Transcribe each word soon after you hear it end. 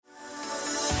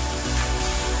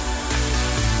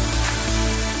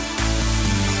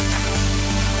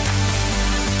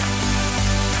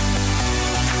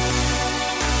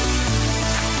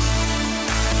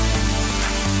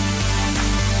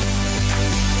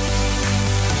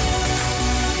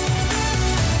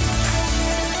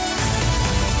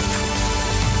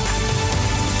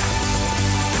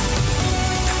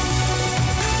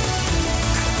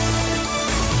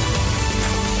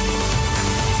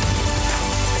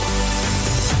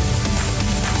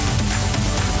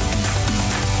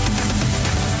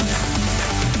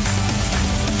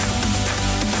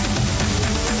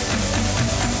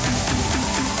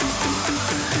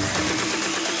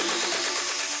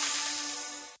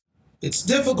It's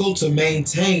difficult to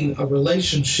maintain a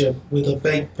relationship with a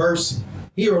fake person.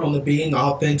 Here on the Being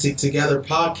Authentic Together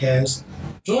podcast,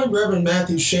 join Reverend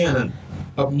Matthew Shannon,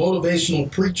 a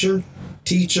motivational preacher,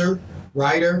 teacher,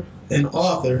 writer, and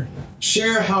author,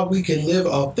 share how we can live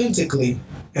authentically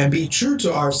and be true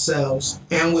to ourselves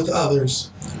and with others.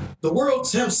 The world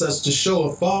tempts us to show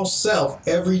a false self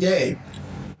every day.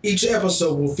 Each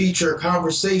episode will feature a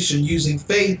conversation using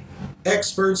faith,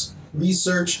 experts,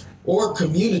 research, or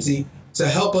community to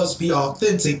help us be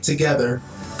authentic together.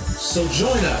 So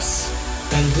join us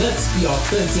and let's be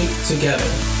authentic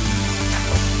together.